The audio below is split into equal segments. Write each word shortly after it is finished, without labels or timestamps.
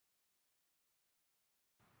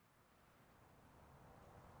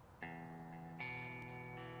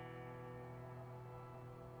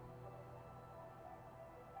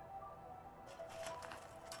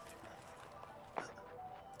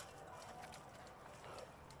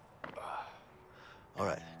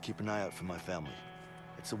keep an eye out for my family.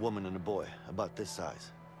 It's a woman and a boy, about this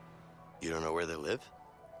size. You don't know where they live?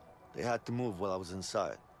 They had to move while I was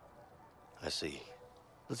inside. I see.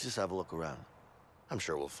 Let's just have a look around. I'm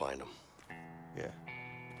sure we'll find them. Yeah.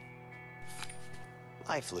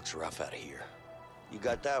 Life looks rough out of here. You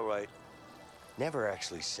got that right. Never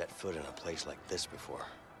actually set foot in a place like this before.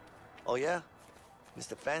 Oh, yeah?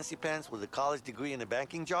 Mr. Fancy Pants with a college degree and a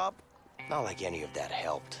banking job? Not like any of that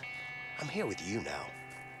helped. I'm here with you now.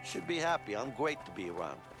 Should be happy. I'm great to be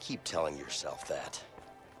around. Keep telling yourself that.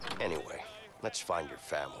 Anyway, let's find your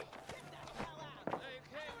family. I'm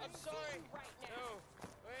sorry. No,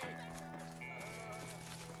 wait.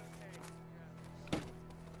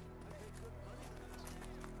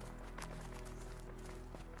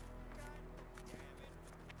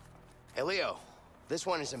 Hey, Leo. This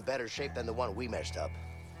one is in better shape than the one we messed up.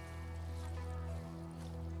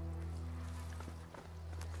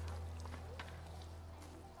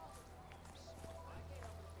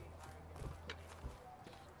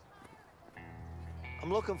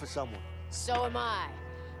 I'm looking for someone. So am I.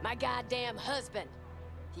 My goddamn husband.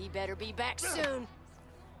 He better be back soon.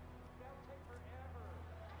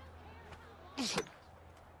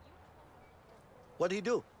 What'd he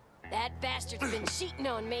do? That bastard's been cheating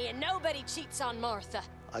on me, and nobody cheats on Martha.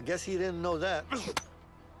 I guess he didn't know that.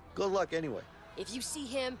 Good luck anyway. If you see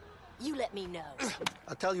him, you let me know.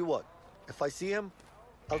 I'll tell you what. If I see him,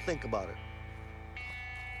 I'll think about it.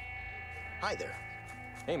 Hi there.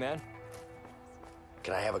 Hey, man.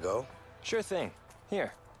 Can I have a go? Sure thing.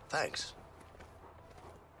 Here. Thanks.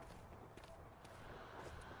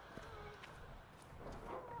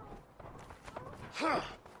 Ah,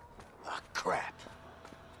 crap.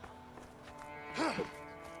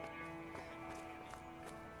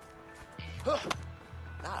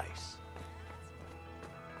 Nice.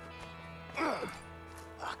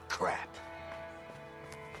 Ah, crap.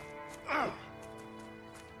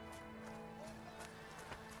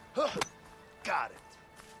 Got it.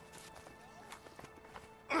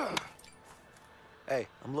 Hey,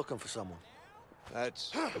 I'm looking for someone.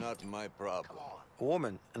 That's not my problem. A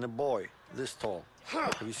woman and a boy, this tall.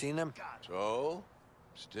 Have you seen them? So,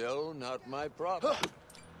 still not my problem.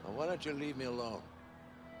 Now, why don't you leave me alone?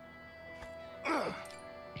 Ah,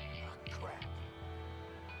 crap.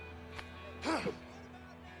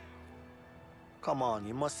 Come on,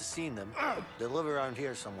 you must have seen them. They live around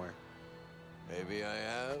here somewhere. Maybe I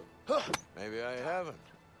have. Maybe I haven't.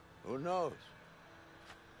 Who knows?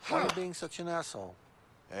 Why are you being such an asshole?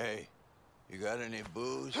 Hey, you got any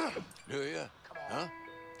booze? Do you? Huh?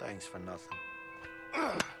 Thanks for nothing.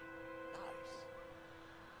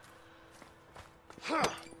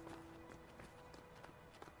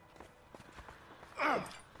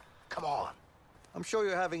 Come on. I'm sure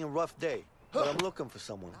you're having a rough day, but I'm looking for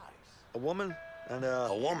someone. A woman and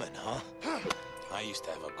A woman, huh? I used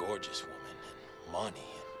to have a gorgeous woman and money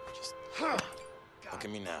and just... Look at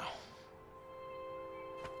me now.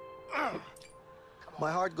 My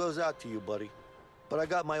heart goes out to you, buddy. But I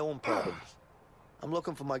got my own problems. I'm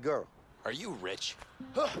looking for my girl. Are you rich?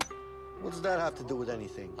 What does that have to do with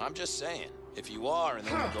anything? I'm just saying. If you are and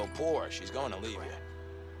then you go poor, she's going to leave you.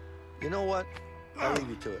 You know what? I'll leave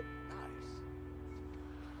you to it.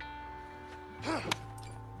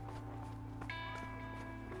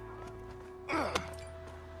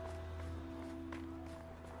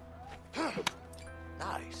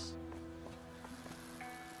 Nice.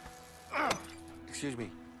 Excuse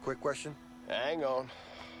me, quick question? Hang on.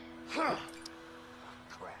 Crap.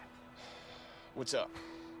 What's up?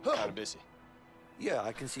 Kinda busy. Yeah,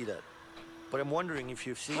 I can see that. But I'm wondering if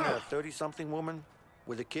you've seen a 30-something woman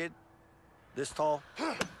with a kid this tall?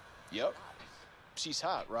 Yep. She's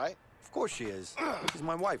hot, right? Of course she is. She's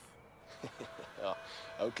my wife. Oh,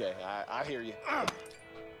 okay. I hear you.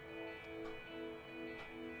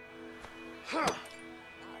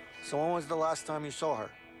 So when was the last time you saw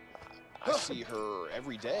her? I see her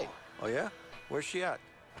every day. Oh, yeah? Where's she at?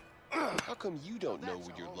 How come you don't know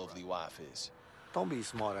where your lovely wife is? Don't be a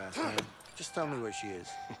smart-ass, man. Just tell me where she is.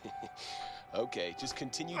 Okay, just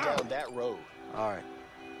continue down that road. All right.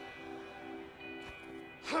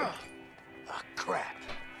 Ah, crap.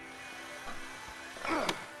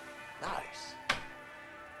 Nice.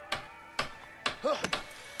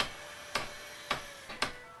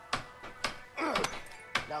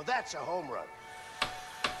 Now that's a home run.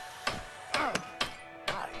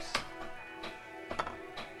 Nice.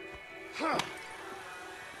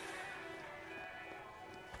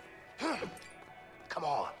 Come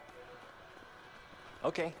on.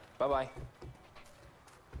 Okay, bye-bye.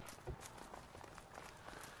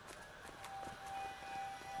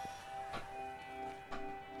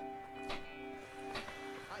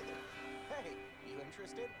 Hi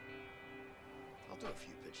do a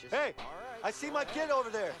few pitches. Hey, I see my kid over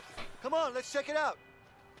there. Come on, let's check it out.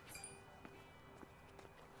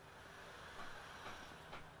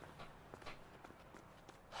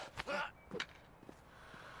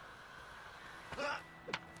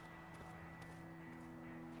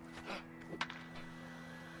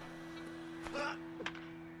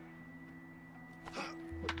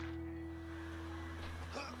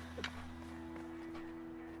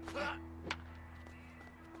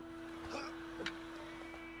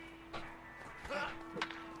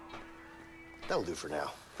 That'll do for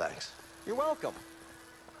now. Thanks. You're welcome.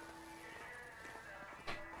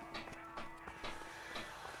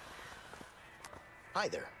 Hi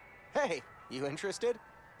there. Hey, you interested?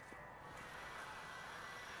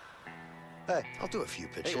 Hey, I'll do a few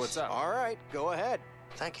pitches. Hey, what's up? All right, go ahead.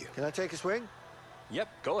 Thank you. can I take a swing? Yep,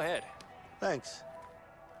 go ahead. Thanks.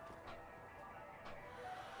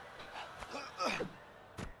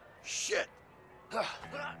 Shit!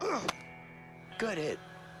 Good hit.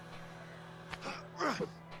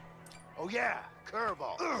 Oh yeah,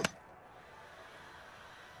 curveball.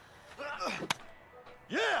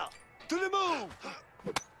 Yeah! To the move!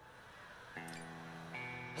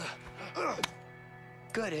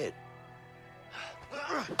 Good hit.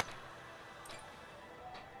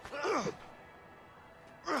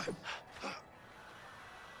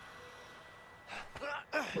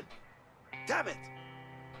 Damn it!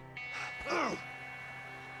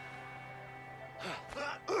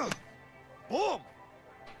 Boom!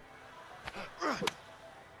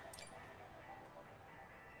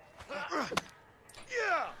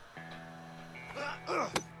 Yeah!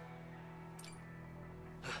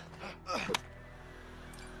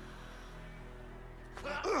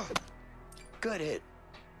 Good hit.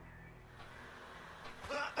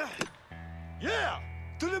 Yeah!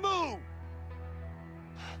 To the move!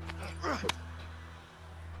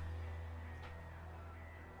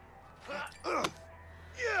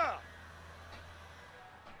 Yeah!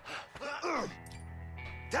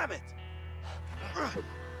 Damn it!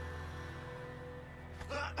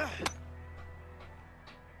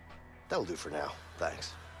 That'll do for now.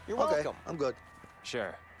 Thanks. You're Okay, welcome. I'm good.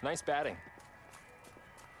 Sure. Nice batting.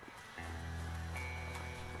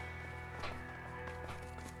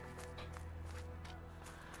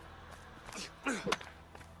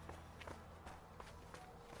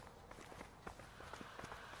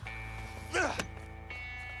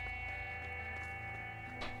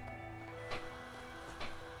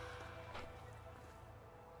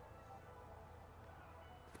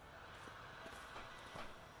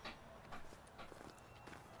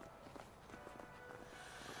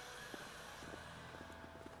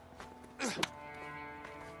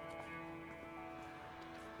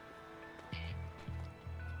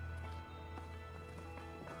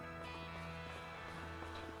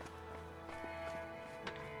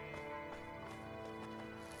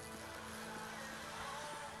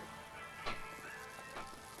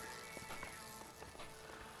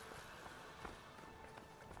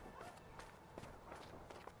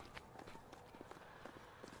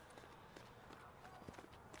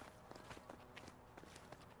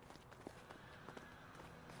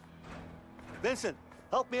 Vincent,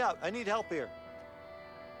 help me out. I need help here.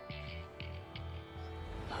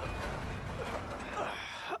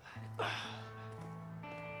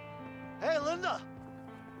 Hey, Linda!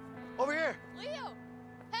 Over here! Leo!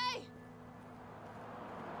 Hey!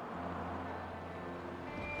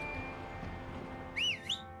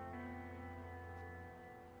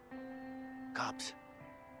 Cops.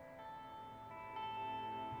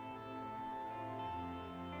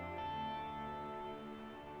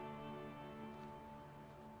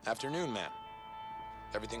 Afternoon, ma'am.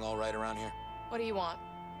 Everything all right around here? What do you want?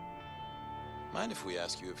 Mind if we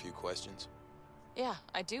ask you a few questions? Yeah,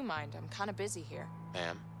 I do mind. I'm kind of busy here.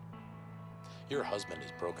 Ma'am, your husband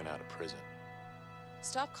is broken out of prison.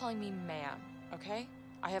 Stop calling me ma'am, okay?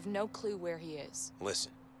 I have no clue where he is.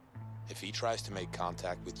 Listen, if he tries to make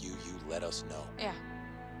contact with you, you let us know. Yeah,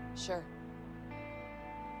 sure.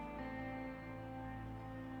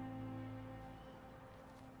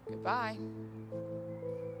 Goodbye.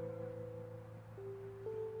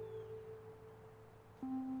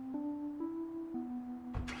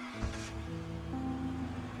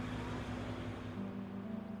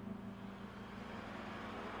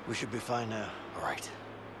 We should be fine now. All right.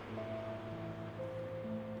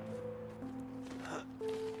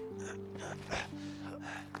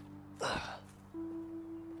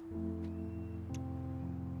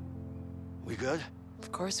 We good?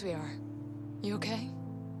 Of course we are. You okay?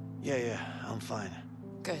 Yeah, I'm fine.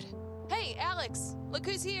 Good. Hey, Alex! Look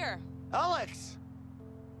who's here! Alex!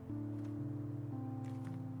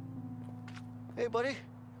 Hey, buddy.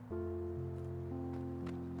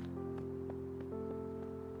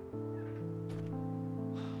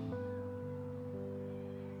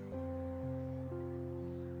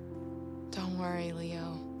 Don't worry,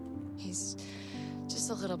 Leo. He's just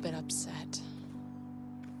a little bit upset.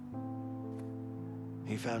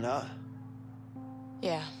 He found out?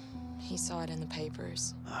 Yeah, he saw it in the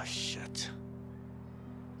papers. Oh, shit.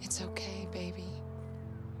 It's okay, baby.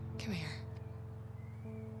 Come here.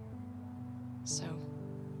 So,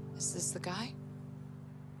 is this the guy?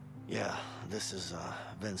 Yeah, this is,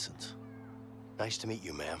 Vincent. Nice to meet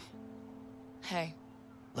you, ma'am. Hey.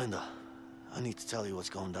 Linda, I need to tell you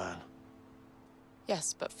what's going down.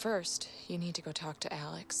 Yes, but first, you need to go talk to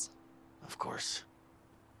Alex. Of course.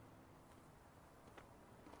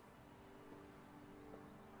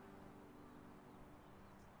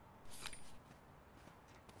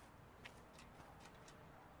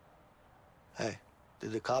 Hey,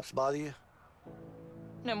 did the cops bother you?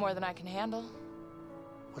 No more than I can handle.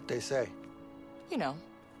 What'd they say? You know,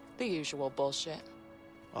 the usual bullshit.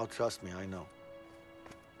 Oh, trust me, I know.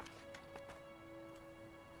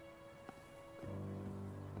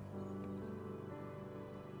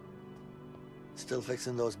 Still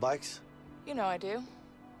fixing those bikes? You know I do.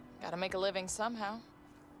 Gotta make a living somehow.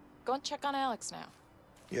 Go and check on Alex now.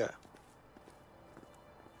 Yeah.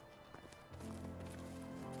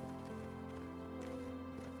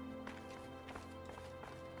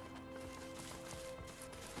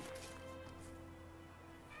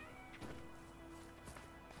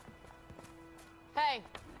 Hey,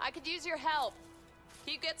 I could use your help.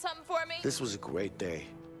 Can you get something for me? This was a great day.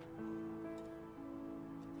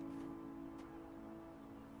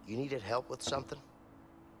 You needed help with something?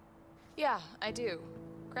 Yeah, I do.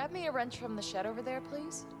 Grab me a wrench from the shed over there,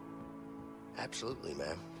 please. Absolutely,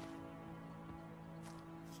 ma'am.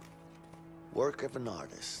 Work of an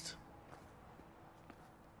artist.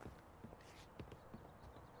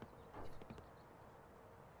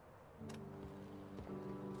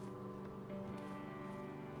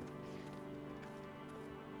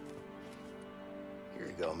 Here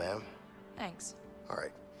you go, ma'am. Thanks. All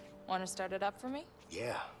right. Want to start it up for me?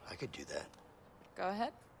 Yeah, I could do that. Go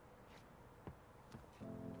ahead.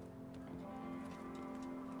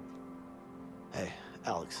 Hey,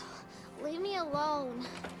 Alex. Leave me alone.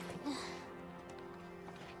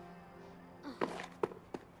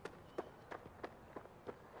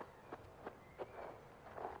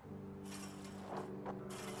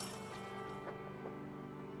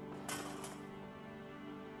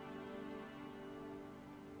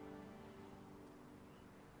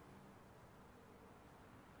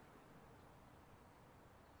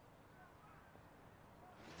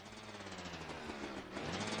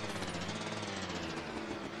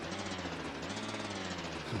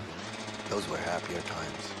 Those were happier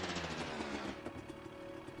times.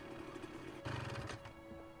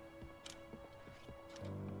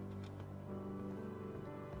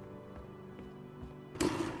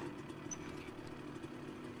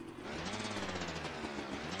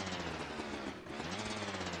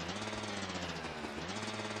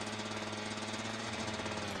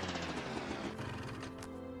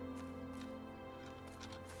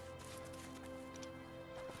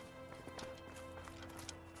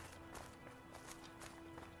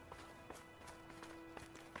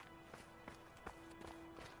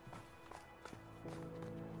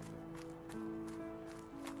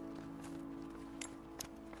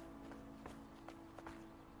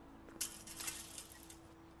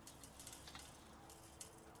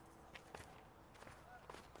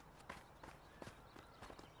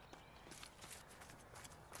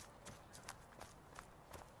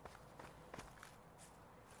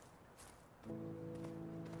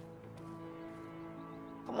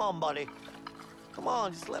 Come on, buddy. Come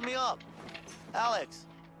on, just let me up. Alex.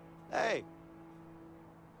 Hey.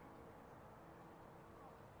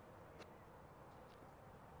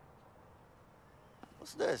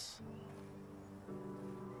 What's this?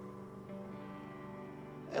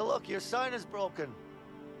 Hey, look, your sign is broken.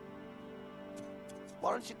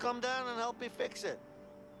 Why don't you come down and help me fix it?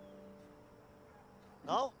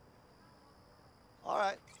 No? All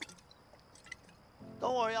right.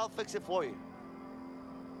 Don't worry, I'll fix it for you.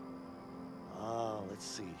 Let's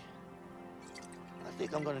see. I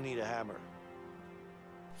think I'm gonna need a hammer.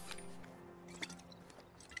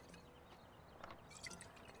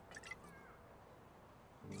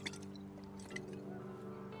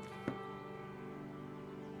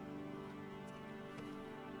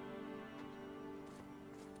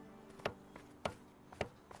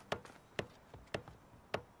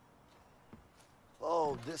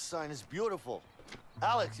 Oh, this sign is beautiful.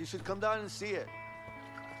 Alex, you should come down and see it.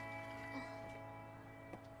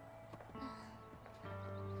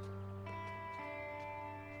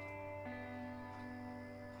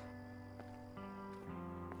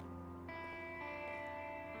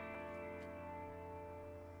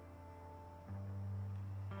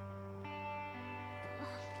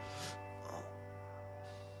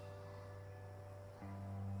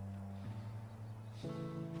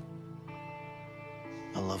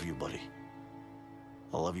 love you, buddy.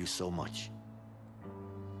 I love you so much.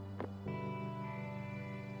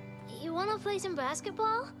 You wanna play some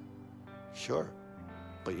basketball? Sure.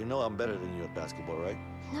 But you know I'm better than you at basketball, right?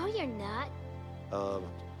 No, you're not.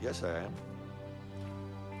 Yes I am.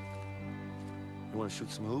 You wanna shoot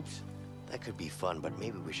some hoops? That could be fun, but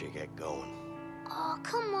maybe we should get going. Oh,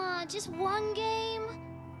 come on, just one game?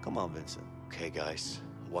 Come on, Vincent. Okay, guys.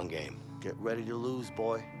 One game. Get ready to lose,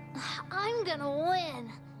 boy. I'm gonna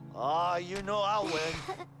win. Ah, you know I'll win.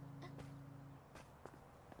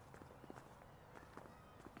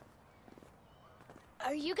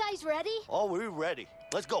 Are you guys ready? Oh, we're ready.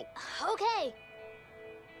 Let's go. Okay.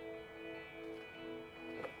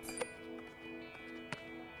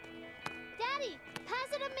 Daddy, pass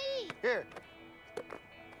it to me. Here.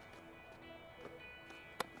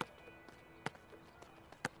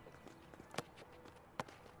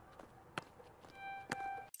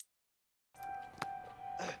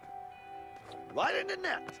 Right in the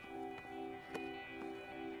net.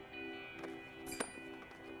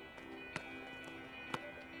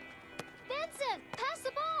 Vincent, pass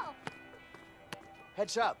the ball.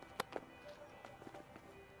 Heads up.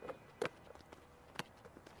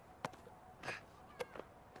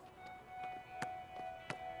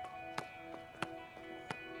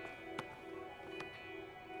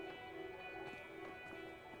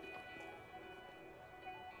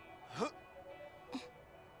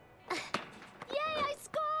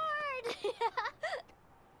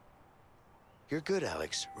 You're good,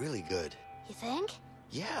 Alex. Really good. You think?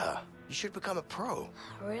 Yeah, you should become a pro.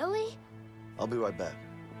 Really? I'll be right back.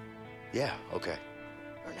 Yeah, okay.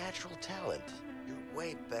 You're a natural talent. You're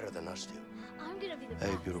way better than us two. I'm gonna be the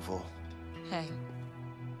Hey, best. beautiful. Hey.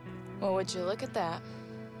 Well, would you look at that?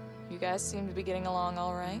 You guys seem to be getting along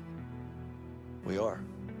all right. We are.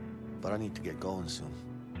 But I need to get going soon.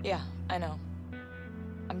 Yeah, I know.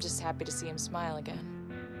 I'm just happy to see him smile again.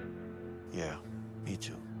 Yeah, me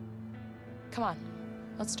too. Come on,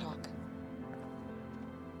 let's talk.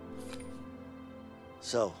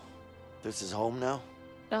 So, this is home now?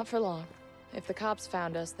 Not for long. If the cops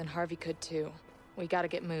found us, then Harvey could too. We gotta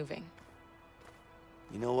get moving.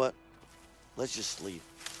 You know what? Let's just leave.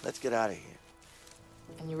 Let's get out of here.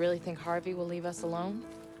 And you really think Harvey will leave us alone?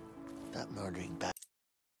 That murdering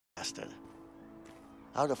bastard.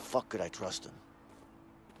 How the fuck could I trust him?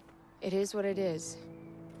 It is what it is.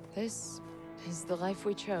 This is the life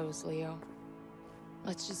we chose, Leo.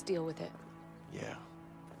 Let's just deal with it. Yeah.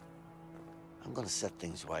 I'm gonna set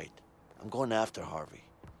things right. I'm going after Harvey.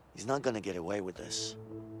 He's not gonna get away with this.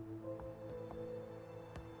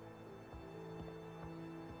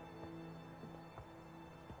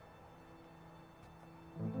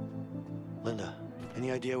 Linda,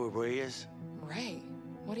 any idea where Ray is? Ray,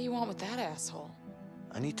 what do you want with that asshole?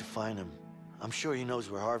 I need to find him. I'm sure he knows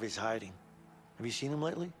where Harvey's hiding. Have you seen him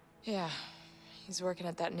lately? Yeah, he's working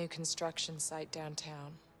at that new construction site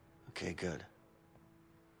downtown. Okay, good.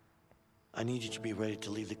 I need you to be ready to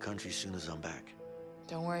leave the country as soon as I'm back.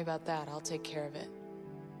 Don't worry about that, I'll take care of it.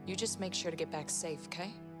 You just make sure to get back safe,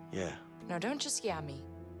 okay? Yeah, No, don't just yeah me.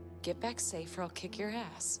 Get back safe or I'll kick your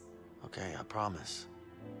ass. okay, I promise.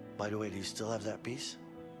 By the way, do you still have that piece?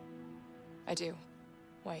 I do.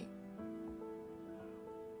 Wait.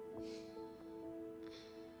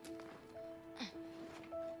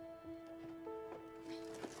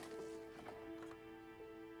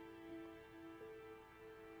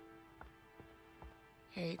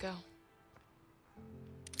 Here you go.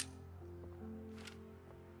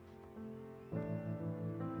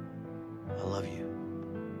 I love you.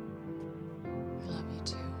 I love you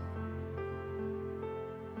too.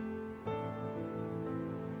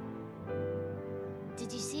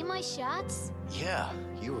 Did you see my shots? Yeah,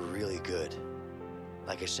 you were really good.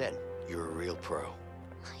 Like I said, you're a real pro.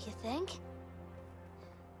 You think?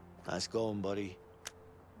 Nice going, buddy.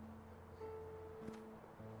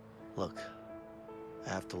 Look, I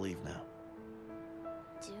have to leave now.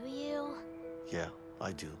 Do you? Yeah,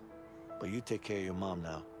 I do. But you take care of your mom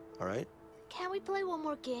now, all right? Can't we play one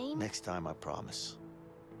more game? Next time, I promise.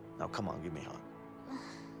 Now, come on, give me a hug.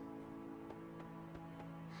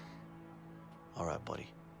 All right, buddy.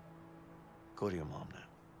 Go to your mom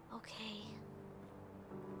now. Okay.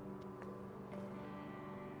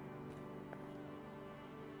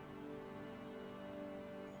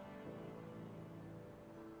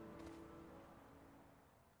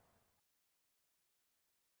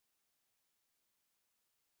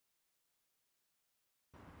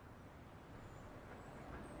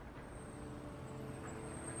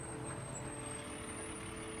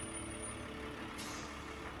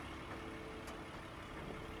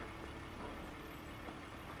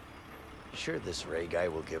 sure this Ray guy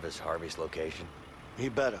will give us Harvey's location? He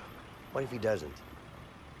better. What if he doesn't?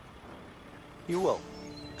 You will.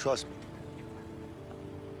 Trust me.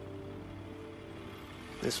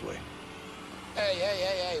 This way.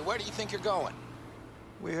 Hey, where do you think you're going?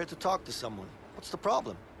 We're here to talk to someone. What's the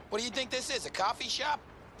problem? What do you think this is, a coffee shop?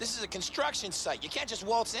 This is a construction site. You can't just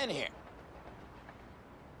waltz in here.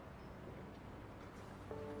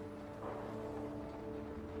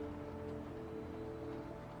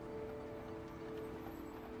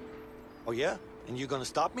 Oh, yeah? And you're gonna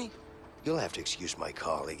stop me? You'll have to excuse my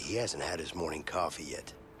colleague. He hasn't had his morning coffee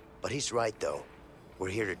yet. But he's right, though. We're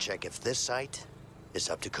here to check if this site is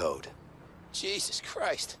up to code. Jesus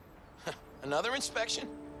Christ. Another inspection?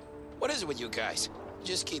 What is it with you guys? You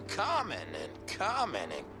just keep commenting and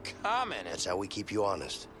commenting and commenting. That's how we keep you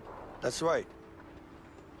honest. That's right.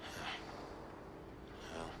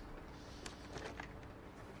 Well,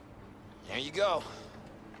 there you go.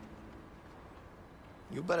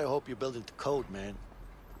 You better hope you're building to code, man.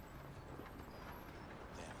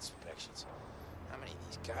 Damn inspections. How many of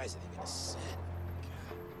these guys are they gonna send?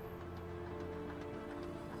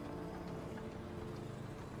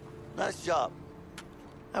 Nice job.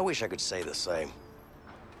 I wish I could say the same.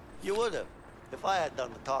 You would have, if I had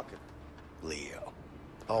done the talking. Leo.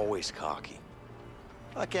 Always cocky.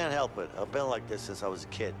 I can't help it. I've been like this since I was a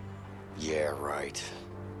kid. Yeah, right.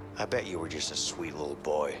 I bet you were just a sweet little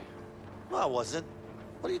boy. No, I wasn't.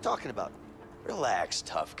 What are you talking about? Relax,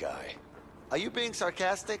 tough guy. Are you being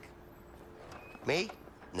sarcastic? Me?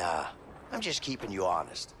 Nah. I'm just keeping you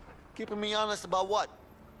honest. Keeping me honest about what?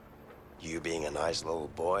 You being a nice little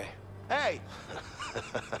boy? Hey!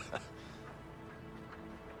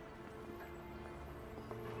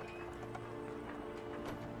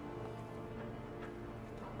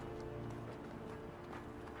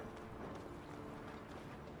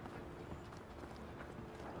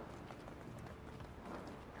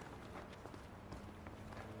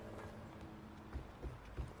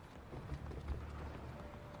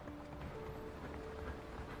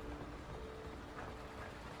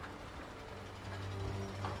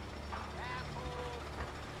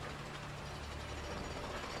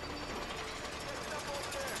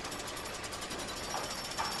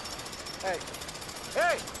 Hey!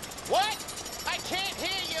 Hey! What? I can't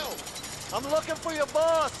hear you! I'm looking for your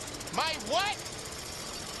boss! My what?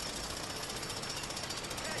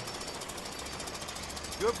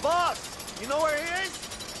 Your boss! You know where he is?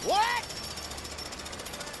 What?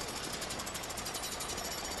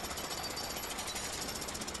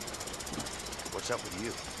 What's up with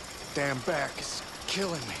you? Damn back is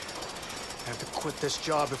killing me. I have to quit this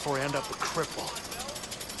job before I end up a cripple.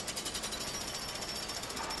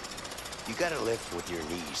 You gotta lift with your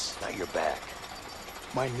knees, not your back.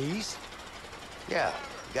 My knees? Yeah,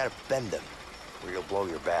 you gotta bend them, or you'll blow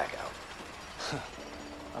your back out.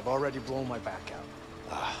 I've already blown my back out.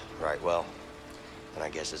 Ah, right, well, then I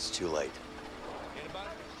guess it's too late. Anybody?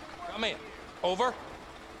 Come in. Over?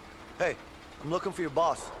 Hey, I'm looking for your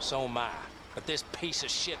boss. So am I. But this piece of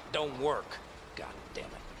shit don't work. God damn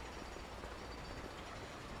it.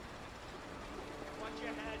 Watch your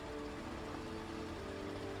head.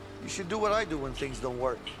 You should do what I do when things don't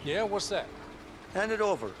work. Yeah, what's that? Hand it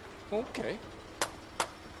over. Okay.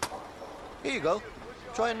 Here you go.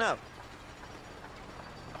 Try it now.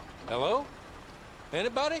 Hello?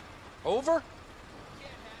 Anybody? Over?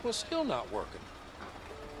 Well, still not working.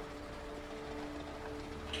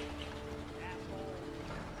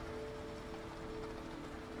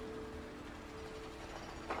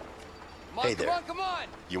 Come on, Hey there. come on, come on!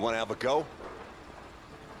 You want to have a go?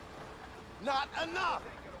 Not enough!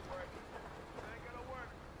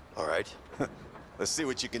 All right. Let's see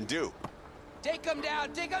what you can do. Take him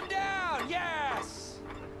down, take him down! Yes!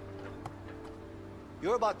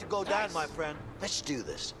 You're about to go down, Nice. my my friend. Let's do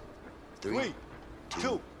this. 3,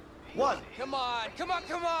 2, 1. Come on, come on,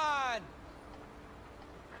 come on!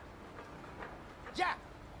 Yeah!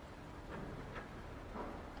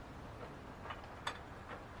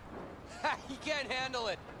 He can't handle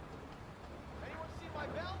it. Anyone see my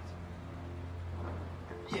belt?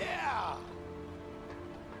 Yeah!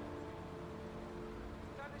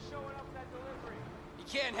 Time to show it up that delivery. He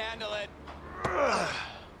can't handle it.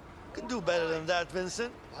 Could do better than that,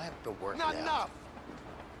 Vincent. I have been working Not out. enough.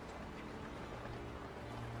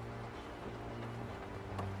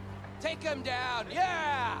 Take him down.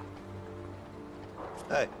 Yeah!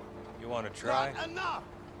 Hey, You want to try? Not enough.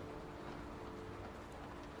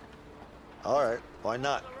 all right. Why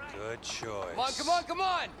not? Good choice. Come on, come on, come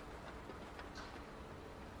on!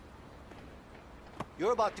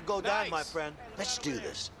 You're about to go down, my Nice. friend. Let's do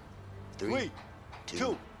this. 3, 2,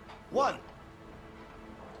 2, 1.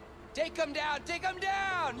 Take him down! Take him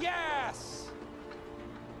down! Yes!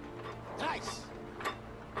 Nice.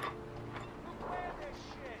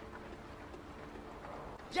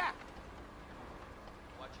 Yeah.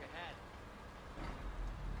 Watch your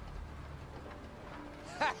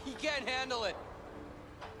head. He can't handle it.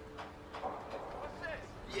 What's this?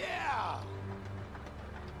 Yeah.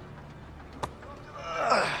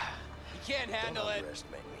 He can't handle it.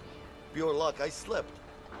 Underestimate me. Pure luck, I slipped.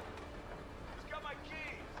 Who's got my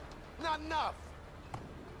keys? Not enough.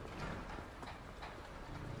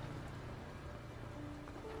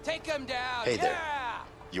 Take him down! Hey there. Yeah!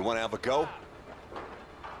 You want to have a go?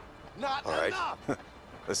 Not All right. enough.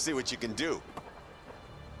 Let's see what you can do.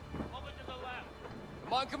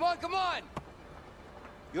 Come on, come on, come on!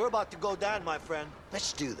 You're about to go down, my friend.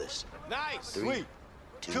 Let's do this. Nice. 3,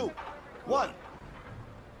 2, 1.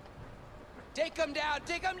 Take him down!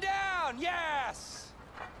 Take him down! Yes!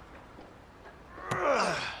 You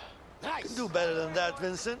Nice. can do better than that,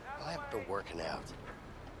 Vincent. I haven't been working out.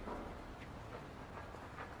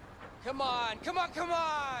 Come on, come on, come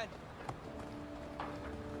on!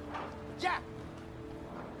 Yeah.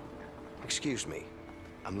 Excuse me.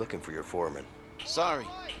 I'm looking for your foreman. Sorry,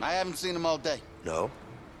 I haven't seen him all day. No?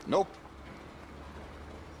 Nope.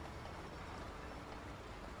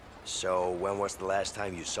 So, when was the last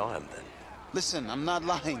time you saw him, then? Listen, I'm not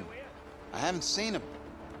lying. I haven't seen him.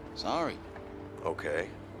 Sorry. Okay.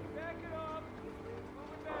 Back it up! Move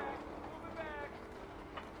it back! Move it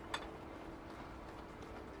back!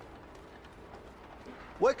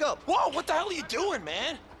 Wake up! Whoa, what the hell are you doing,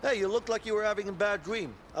 man? Hey, you look like you were having a bad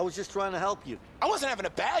dream. I was just trying to help you. I wasn't having a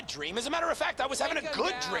bad dream. As a matter of fact, I was having a Take him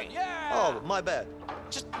good down. dream. Yeah! Oh, my bad.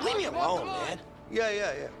 Just leave me Come on, alone, come on. man.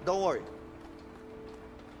 Yeah. Don't worry.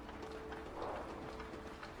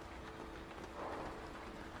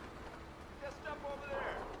 Just up over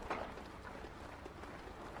there.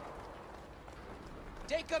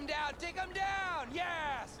 Take him down! Take him down!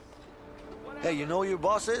 Yes! Hey, you know who your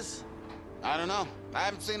boss is? I don't know. I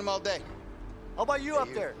haven't seen him all day. How about you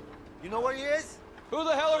up there? You know where he is? Who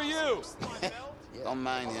the hell are you? Don't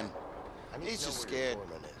mind him. I need He's to know just where your scared.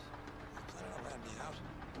 foreman is.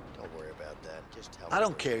 Don't worry about that. Just tell me. I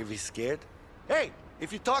don't care if he's scared. Hey,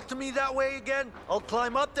 if you talk to me that way again, I'll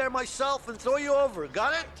climb up there myself and throw you over.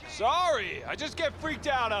 Got it? Sorry, I just get freaked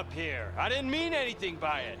out up here. I didn't mean anything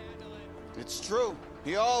by it. It's true.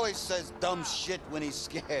 He always says dumb shit when he's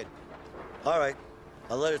scared. All right,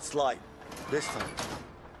 I'll let it slide. This time.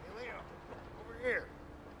 Hey, Leo. Over here.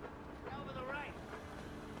 Over the right.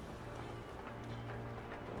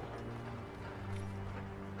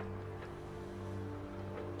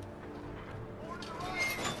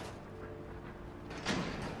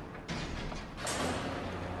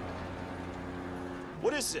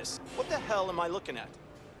 What is this? What the hell am I looking at?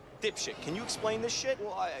 Dipshit, can you explain this shit?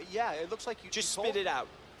 Well, yeah, it looks like you Just told- spit it out.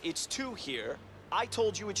 It's 2 here. I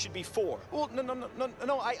told you it should be 4. Well, no, no. No.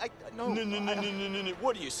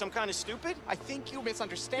 What are you, some kind of stupid? I think you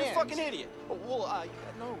misunderstand. You're a fucking idiot. Well,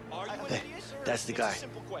 no. Are you an Hey, idiot? that's the It's guy. a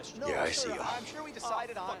simple question. No, Yeah, I sir, see you. I'm sure we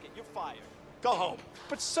decided on Fuck it, you're fired. Go home.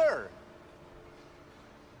 But sir.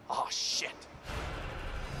 Oh, shit.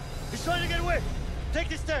 He's trying to get away. Take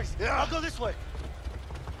the stairs. Yeah. I'll go this way.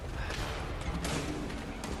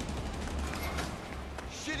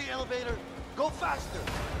 Shitty elevator. Go faster.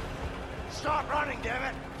 Stop running, damn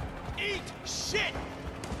it! Eat shit!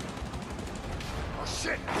 Oh,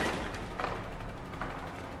 shit!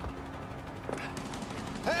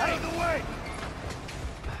 Hey! Out of the way!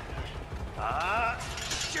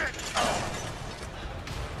 Shit!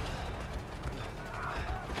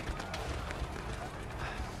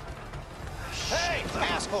 Hey,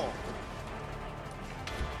 asshole!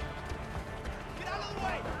 Get out of the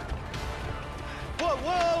way!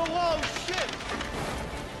 Whoa, shit!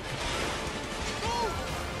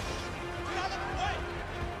 Get out of the way!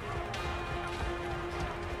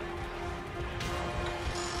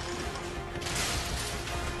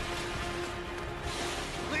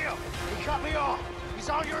 Leo, he cut me off. He's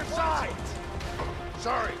on your side.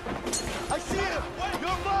 Sorry. I see him!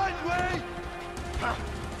 You're mine, Ray!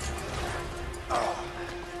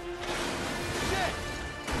 Shit!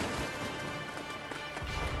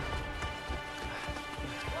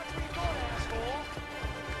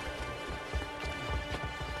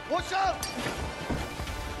 Watch out!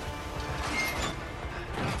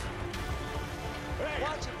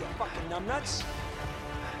 Watch it, you fucking numbnuts.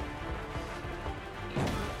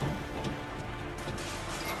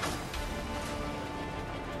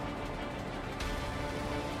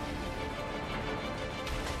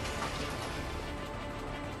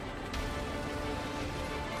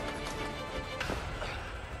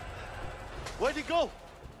 Where'd he go?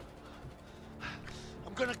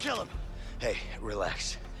 gonna kill him. Hey,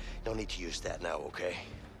 relax. No need to use that now, okay?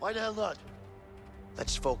 Why the hell not?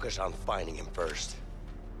 Let's focus on finding him first.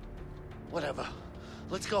 Whatever.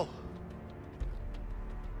 Let's go.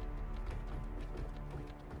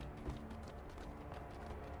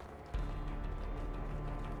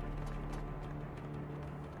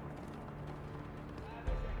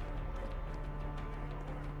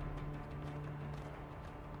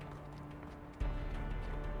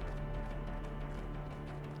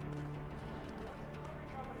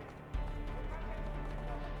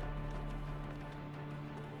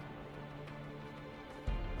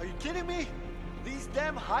 Are you kidding me? These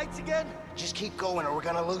damn heights again? Just keep going or we're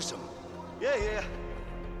gonna lose him. Yeah.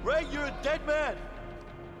 Ray, you're a dead man.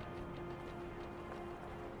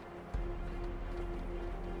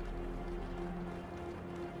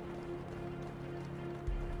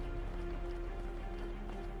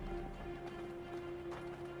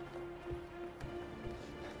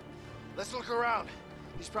 Let's look around.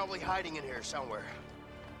 He's probably hiding in here somewhere.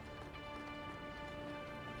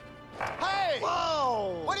 Hey!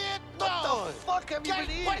 Whoa! What are you doing? What the fuck have you been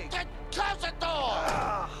eating? Close the door!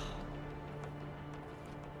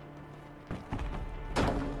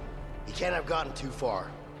 He can't have gotten too far.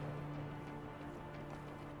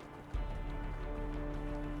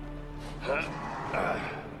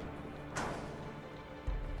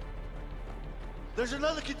 There's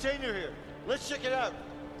another container here. Let's check it out.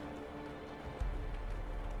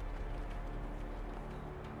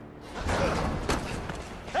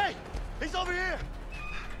 Hey! He's over here!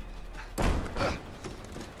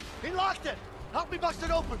 He locked it! Help me bust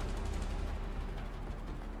it open!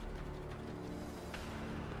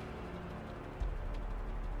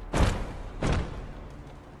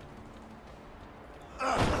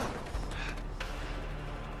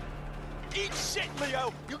 Eat shit,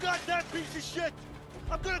 Leo! You goddamn piece of shit!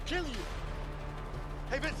 I'm gonna kill you!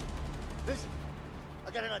 Hey, Vince! Vince!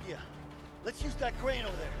 I got an idea. Let's use that crane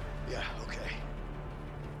over there. Yeah, okay.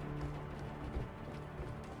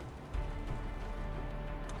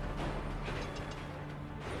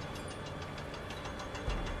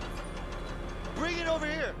 Bring it over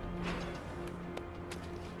here!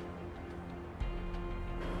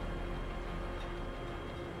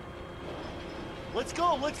 Let's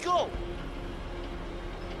go, let's go!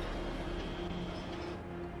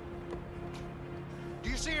 Do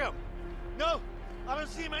you see him? No, I don't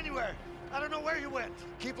see him anywhere. I don't know where he went.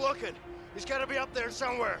 Keep looking. He's gotta be up there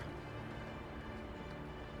somewhere.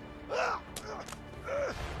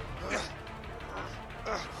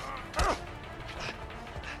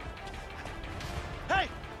 Hey,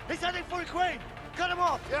 he's heading for the crane. Cut him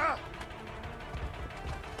off. Yeah.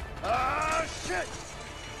 Ah, shit!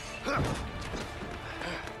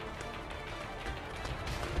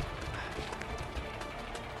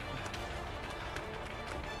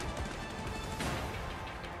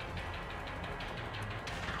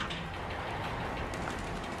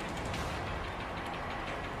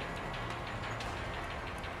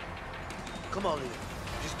 Come on, Leo.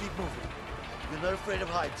 Just keep moving. You're not afraid of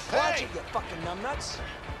heights. Watch it, you fucking numbnuts.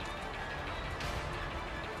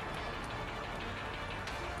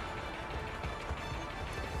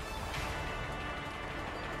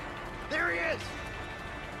 There he is!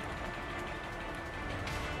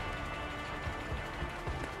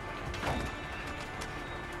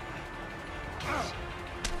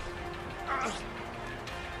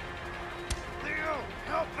 Leo,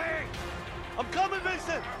 help me! I'm coming,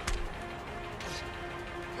 Vincent!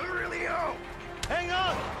 Leo! Hang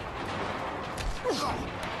on!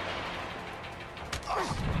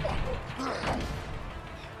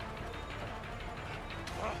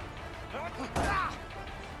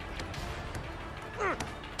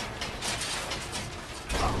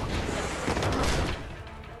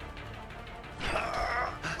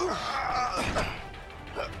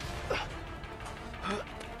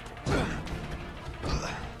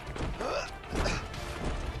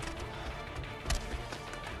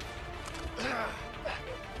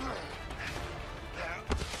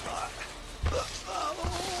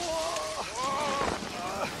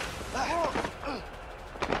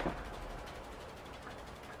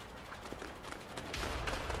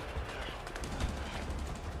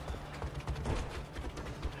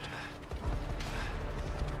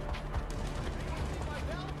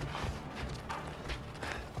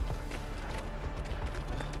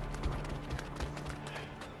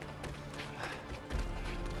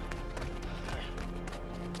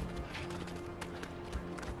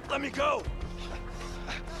 Let me go!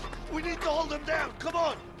 We need to hold him down. Come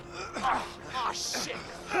on! Oh, shit!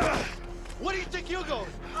 Where do you think you're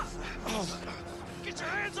going? Get your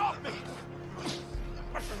hands off me!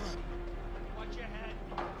 Watch your head.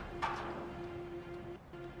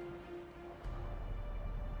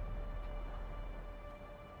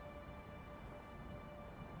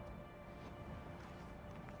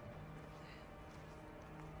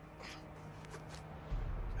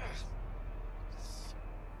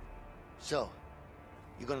 So,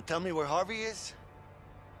 you gonna tell me where Harvey is?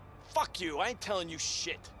 Fuck you, I ain't telling you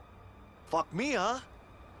shit. Fuck me, huh?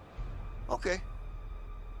 Okay.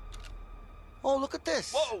 Oh, look at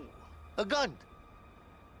this. Whoa! A gun.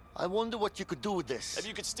 I wonder what you could do with this. Maybe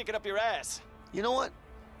you could stick it up your ass. You know what?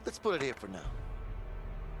 Let's put it here for now.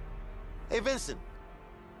 Hey, Vincent.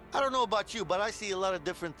 I don't know about you, but I see a lot of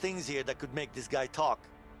different things here that could make this guy talk.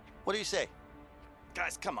 What do you say?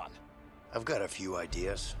 Guys, come on. I've got a few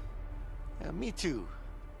ideas. Yeah, me too.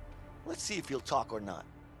 Let's see if he'll talk or not.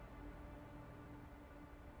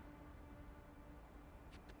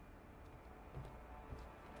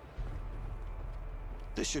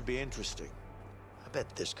 This should be interesting. I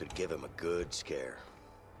bet this could give him a good scare.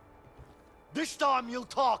 This time you'll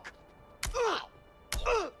talk! I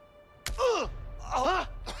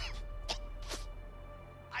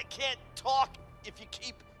can't talk if you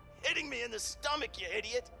keep hitting me in the stomach, you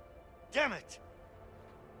idiot! Damn it!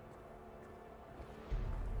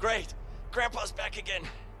 Great. Grandpa's back again.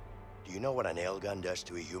 Do you know what a nail gun does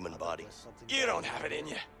to a human body? You don't have it in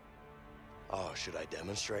you. Oh, should I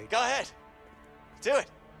demonstrate? Go ahead. Do it.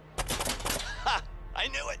 Ha! I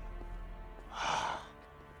knew it.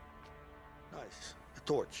 Nice. A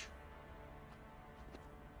torch.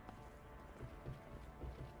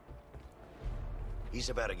 He's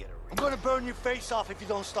about to get a I'm gonna burn your face off if you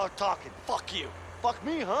don't start talking. Fuck you. Fuck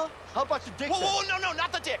me, huh? How about your dick? Whoa, then? whoa, no,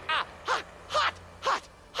 not the dick. Ah, hot, hot, hot,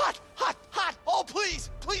 hot, hot, hot. Oh, please,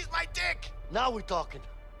 please, my dick. Now we're talking.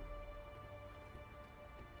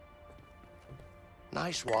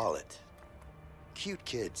 nice wallet. Cute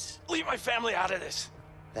kids. Leave my family out of this.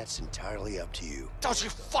 That's entirely up to you. Don't you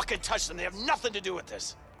fucking touch them. They have nothing to do with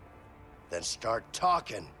this. Then start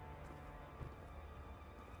talking.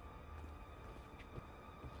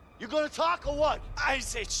 You gonna talk or what? I ain't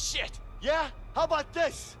say shit. Yeah? How about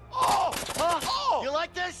this? Oh! Huh? Oh! You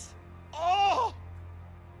like this? Oh!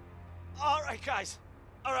 All right, guys.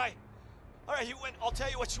 All right. All right, you win. I'll tell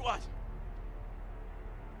you what you want.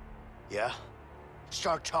 Yeah?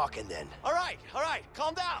 Start talking then. All right.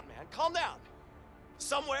 Calm down, man. Calm down.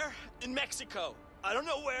 Somewhere in Mexico. I don't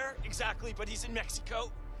know where exactly, but he's in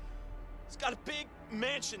Mexico. He's got a big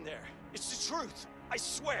mansion there. It's the truth. I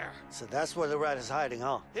swear. So that's where the rat is hiding,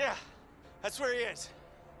 huh? Yeah, that's where he is.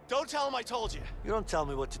 Don't tell him I told you. You don't tell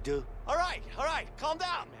me what to do. All right. Calm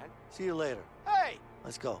down, man. See you later. Hey,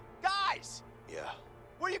 Let's go. guys! Yeah.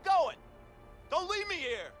 Where you going? Don't leave me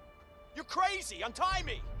here. You're crazy. Untie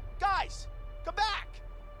me. Guys, come back.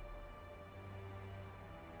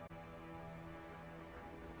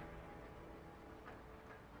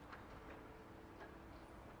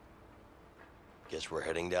 Guess we're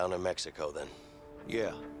heading down to Mexico then.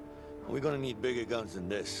 Yeah. We're gonna need bigger guns than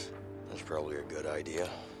this. That's probably a good idea.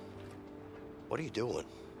 What are you doing?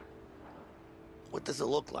 What does it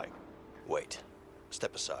look like? Wait.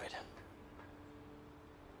 Step aside.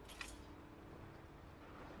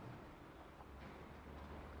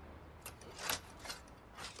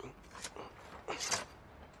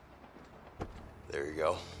 There you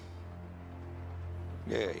go.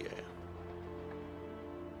 Yeah.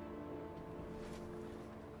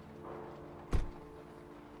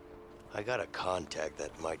 I got a contact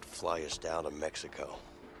that might fly us down to Mexico.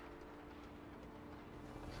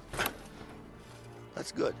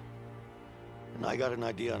 That's good. And I got an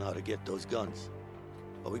idea on how to get those guns.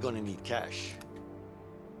 But we're gonna need cash.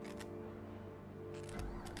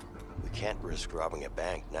 We can't risk robbing a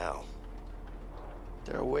bank now.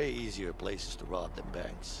 There are way easier places to rob than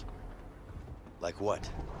banks. Like what?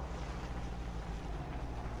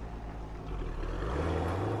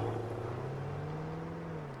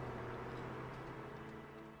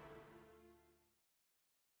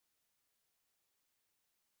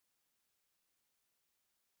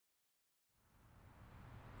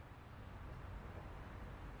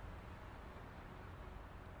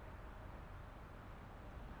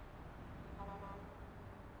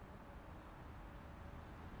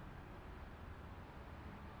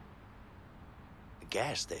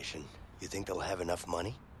 Gas station? You think they'll have enough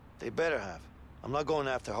money? They better have. I'm not going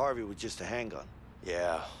after Harvey with just a handgun.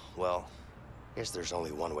 Yeah, well, guess there's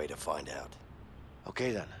only one way to find out.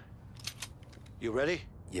 Okay then. You ready?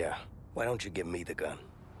 Yeah. Why don't you give me the gun?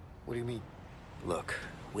 What do you mean? Look,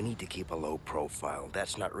 we need to keep a low profile.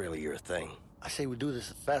 That's not really your thing. I say we do this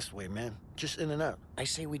the fast way, man. Just in and out. I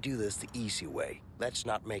say we do this the easy way. Let's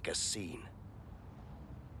not make a scene.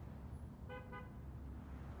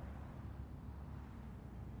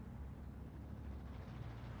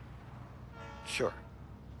 Sure.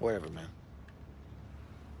 Wherever, man.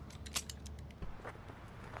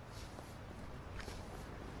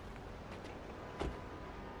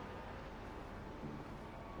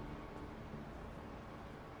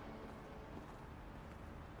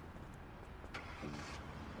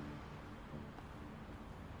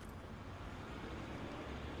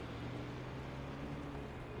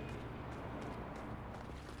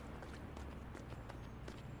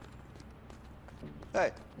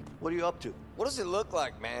 Hey, what are you up to? What does it look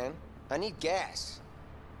like, man? I need gas.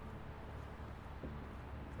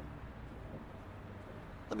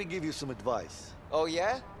 Let me give you some advice. Oh,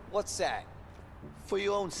 yeah? What's that? For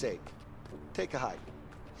your own sake, take a hike.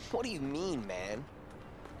 What do you mean, man?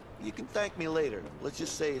 You can thank me later. Let's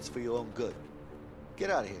just say it's for your own good. Get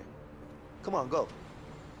out of here. Come on, go.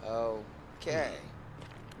 Okay.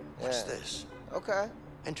 What's this? Okay.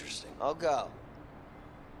 Interesting. I'll go.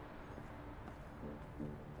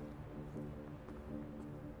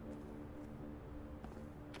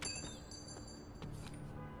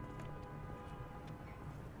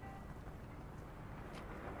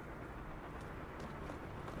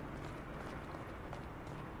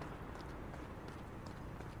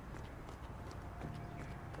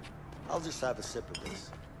 I'll just have a sip of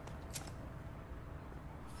this.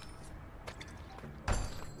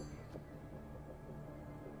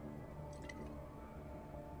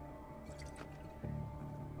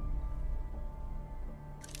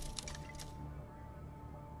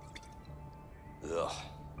 Ugh.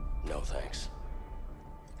 No thanks.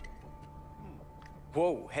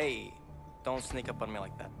 Whoa, hey. Don't sneak up on me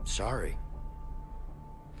like that. Sorry.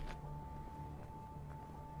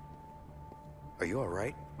 Are you all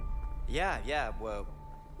right? Yeah, well,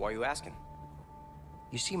 why are you asking?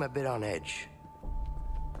 You seem a bit on edge.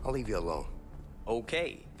 I'll leave you alone.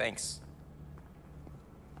 Okay, thanks.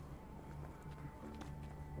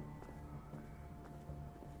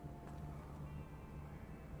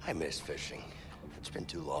 I miss fishing. It's been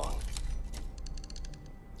too long.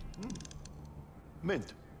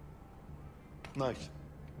 Mint. Nice.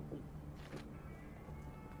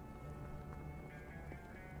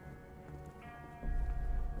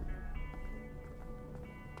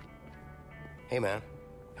 Hey, man.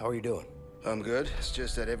 How are you doing? I'm good. It's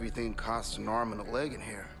just that everything costs an arm and a leg in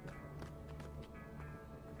here.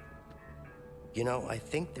 You know, I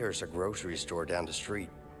think there's a grocery store down the street.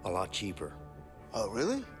 A lot cheaper. Oh,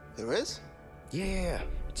 really? There is? Yeah.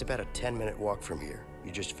 It's about a 10-minute walk from here.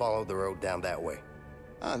 You just follow the road down that way.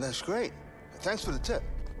 Ah, that's great. Thanks for the tip.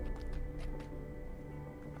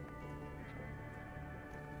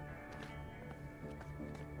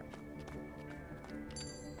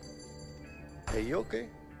 Hey, you okay?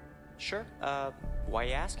 Sure. Why are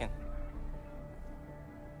you asking?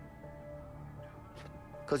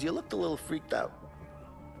 Because you looked a little freaked out.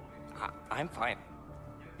 I'm fine.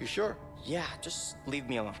 You sure? Yeah, just leave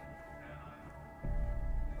me alone.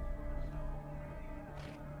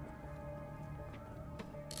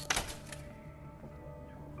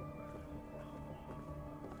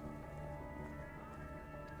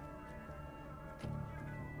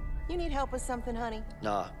 You need help with something, honey?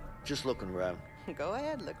 Nah, just looking around. Go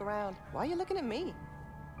ahead, look around. Why are you looking at me?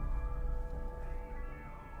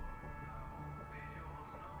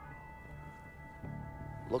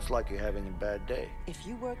 Looks like you're having a bad day. If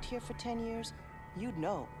you worked here for 10 years, you'd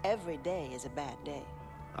know every day is a bad day.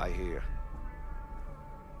 I hear.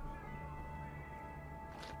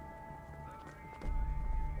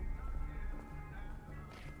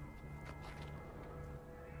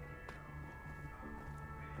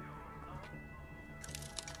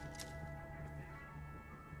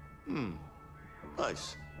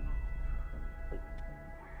 Nice.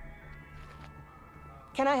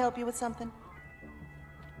 Can I help you with something?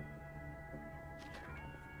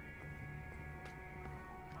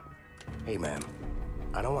 Hey, ma'am.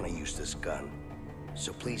 I don't want to use this gun,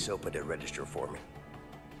 so please open the register for me.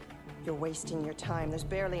 You're wasting your time. There's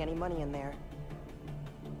barely any money in there.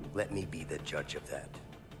 Let me be the judge of that.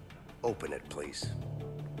 Open it, please.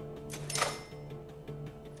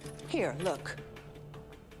 Here, look.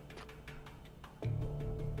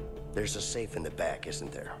 There's a safe in the back,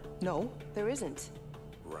 isn't there? No, there isn't.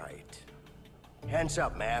 Right. Hands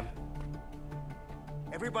up, ma'am.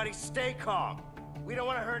 Everybody stay calm. We don't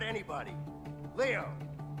want to hurt anybody. Leo,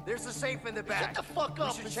 there's a safe in the back. Shut the fuck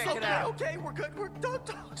up. We should check it out. Okay, we're good. Don't,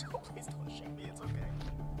 please don't shake me. It's okay.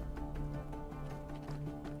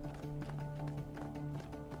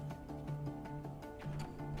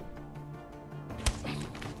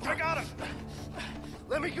 I got him.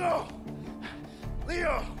 Let me go.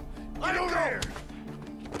 Leo, get over here.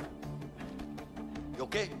 You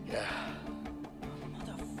okay? Yeah.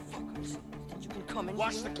 Motherfuckers. You can come in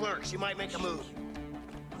Watch here? the clerk. She might make a move.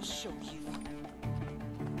 I'll show you.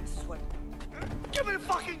 This is what... Give me the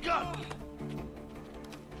fucking gun.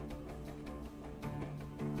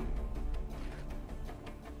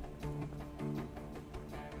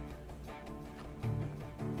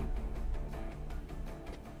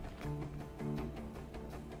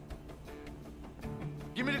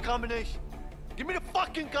 Give me the combination. Give me the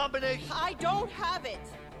fucking combination. I don't have it.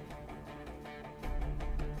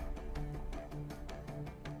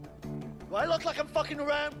 Do I look like I'm fucking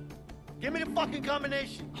around? Give me the fucking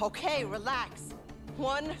combination. Okay, relax.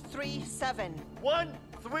 137.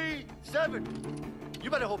 137. You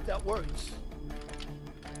better hope that works.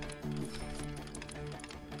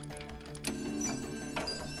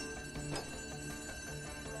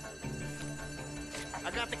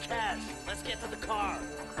 I got the cash. Let's get to the car.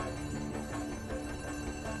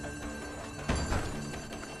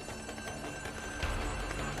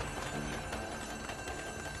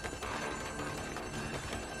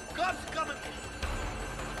 Cops coming!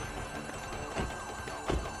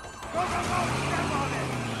 Go, go, go! Step on it!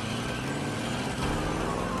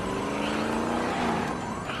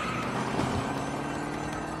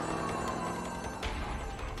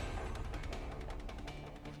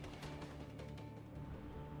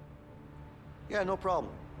 Yeah, no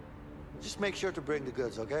problem. Just make sure to bring the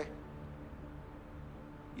goods, okay?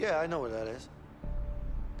 Yeah, I know where that is.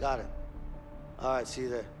 Got it. All right, see you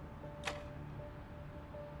there.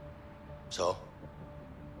 So?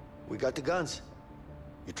 We got the guns.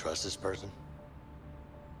 You trust this person?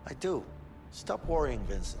 I do. Stop worrying,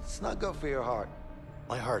 Vincent. It's not good for your heart.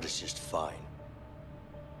 My heart is just fine.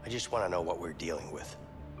 I just want to know what we're dealing with.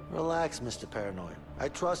 Relax, Mr. Paranoid. I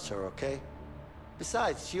trust her, okay?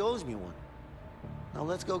 Besides, she owes me one. Now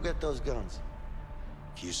let's go get those guns.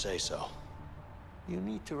 If you say so. You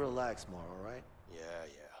need to relax more, all right? Yeah.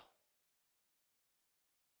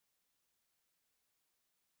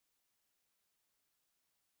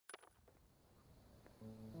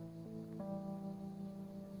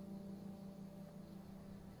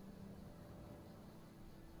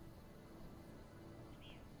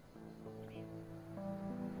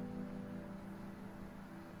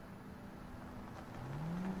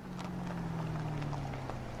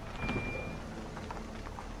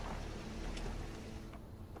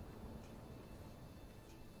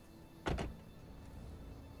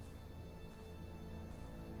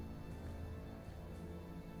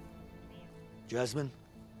 Jasmine?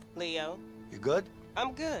 Leo? You good?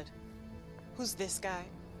 I'm good. Who's this guy?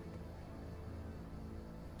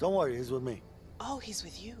 Don't worry, he's with me. Oh, he's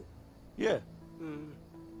with you. Yeah.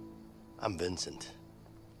 I'm Vincent.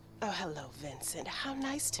 Oh, hello, Vincent. How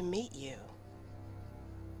nice to meet you.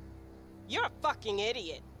 You're a fucking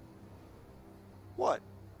idiot. What?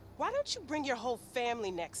 Why don't you bring your whole family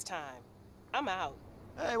next time? I'm out.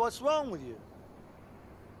 Hey, what's wrong with you?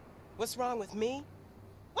 What's wrong with me?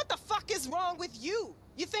 What the fuck is wrong with you?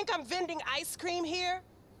 You think I'm vending ice cream here?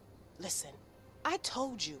 Listen, I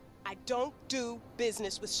told you, I don't do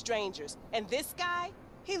business with strangers. And this guy,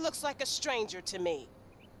 he looks like a stranger to me.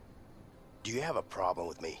 Do you have a problem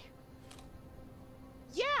with me?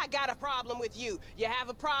 Yeah, I got a problem with you. You have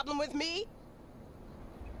a problem with me?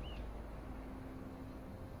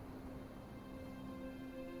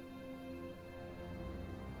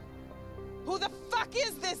 Who the fuck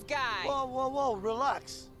is this guy? Whoa, whoa, whoa,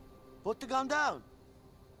 relax. Put the gun down.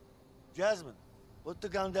 Jasmine, put the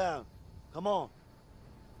gun down. Come on.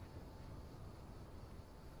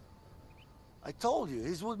 I told you,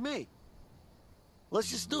 he's with me. Let's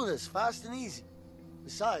just do this, fast and easy.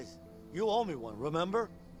 Besides, you owe me one, remember?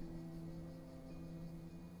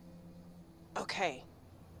 Okay,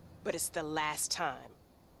 but it's the last time.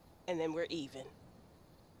 And then we're even.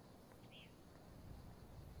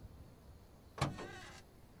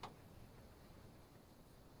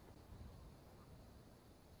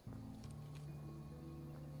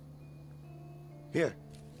 Here.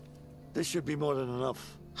 This should be more than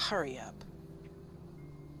enough. Hurry up.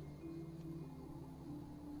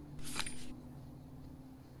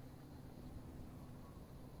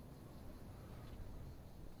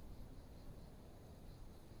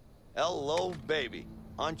 Hello, baby.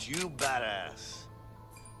 Aren't you badass?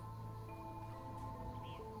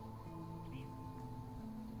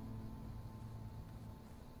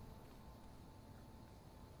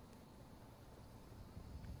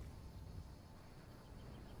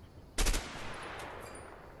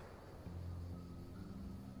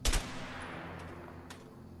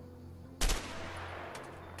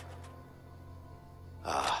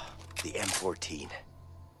 The M14.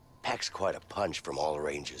 Packs quite a punch from all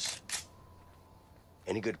ranges.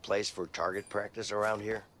 Any good place for target practice around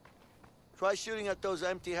here? Try shooting at those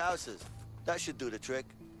empty houses. That should do the trick.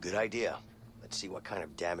 Good idea. Let's see what kind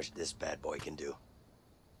of damage this bad boy can do.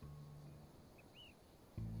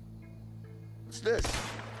 What's this?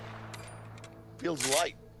 Feels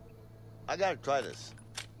light. I gotta try this.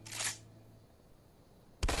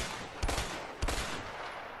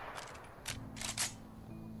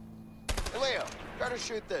 Hey, Leo, try to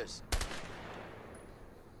shoot this.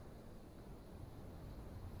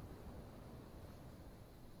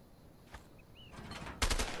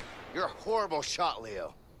 You're a horrible shot,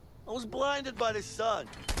 Leo. I was blinded by the sun.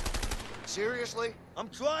 Seriously? I'm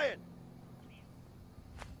trying.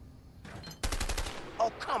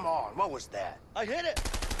 Oh, come on. What was that? I hit it.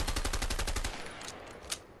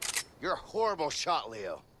 You're a horrible shot,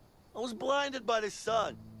 Leo. I was blinded by the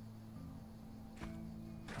sun.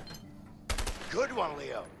 Good one,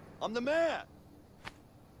 Leo. I'm the man.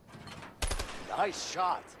 Nice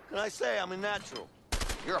shot. Can I say I'm a natural?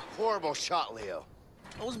 You're a horrible shot, Leo.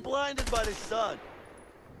 I was blinded by the sun.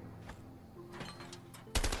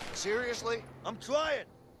 Seriously? I'm trying.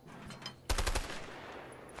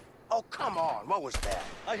 Oh, come on. What was that?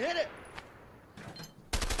 I hit it.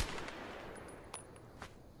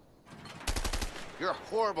 You're a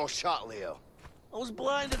horrible shot, Leo. I was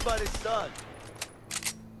blinded by the sun.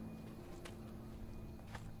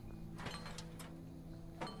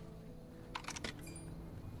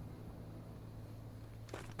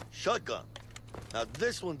 Shotgun. Now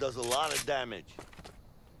this one does a lot of damage.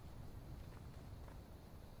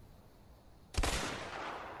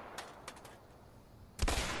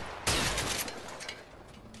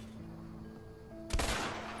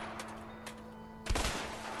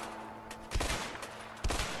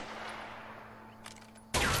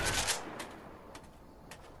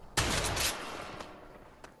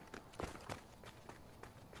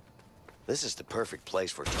 This is the perfect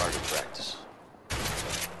place for target practice.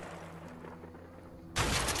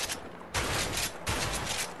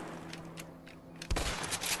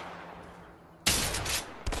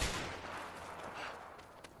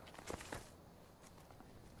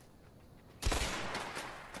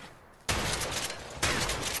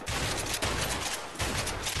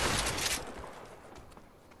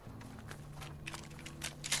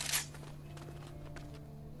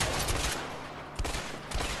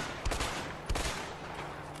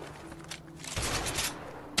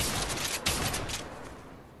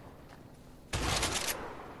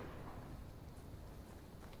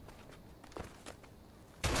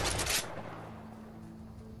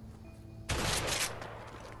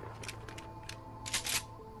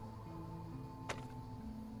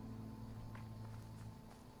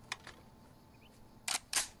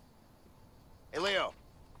 Hey, Leo.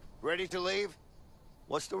 Ready to leave?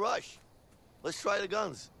 What's the rush? Let's try the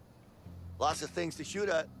guns. Lots of things to shoot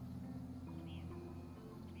at.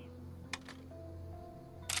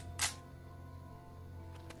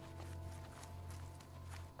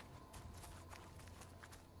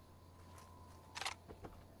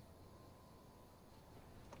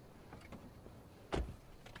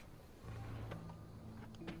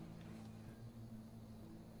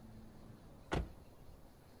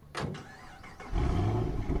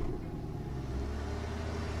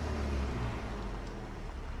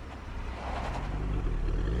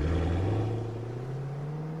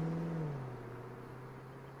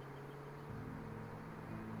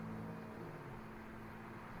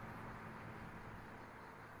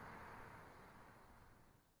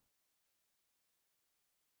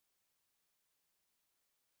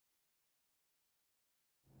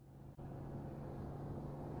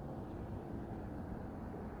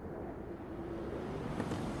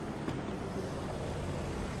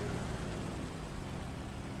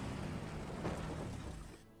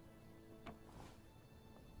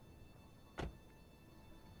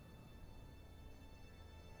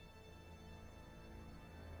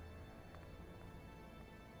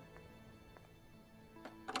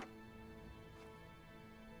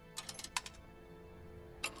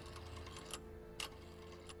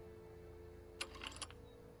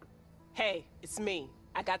 Hey, it's me.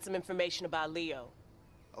 I got some information about Leo.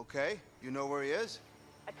 Okay, you know where he is?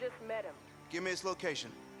 I just met him. Give me his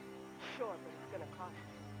location. Sure, but it's gonna cost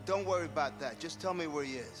you. Don't worry about that. Just tell me where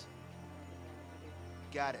he is.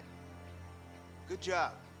 Got it. Good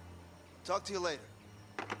job. Talk to you later.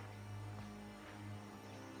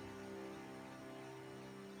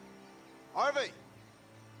 Harvey!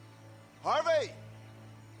 Harvey!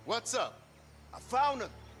 What's up? I found him.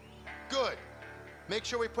 Good. Make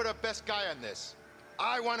sure we put our best guy on this.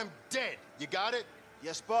 I want him dead. You got it?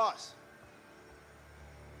 Yes, boss.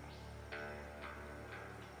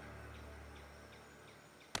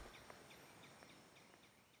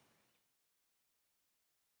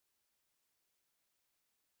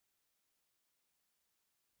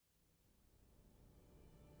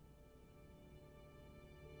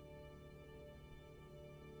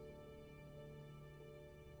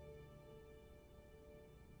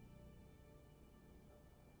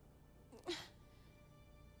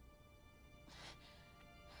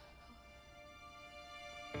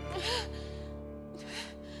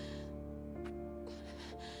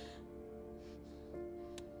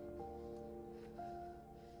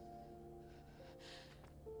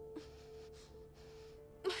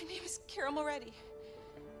 Carol Moretti.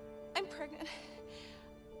 I'm pregnant.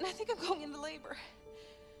 And I think I'm going into labor.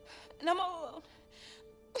 And I'm all alone.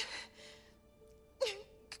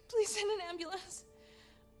 Please send an ambulance.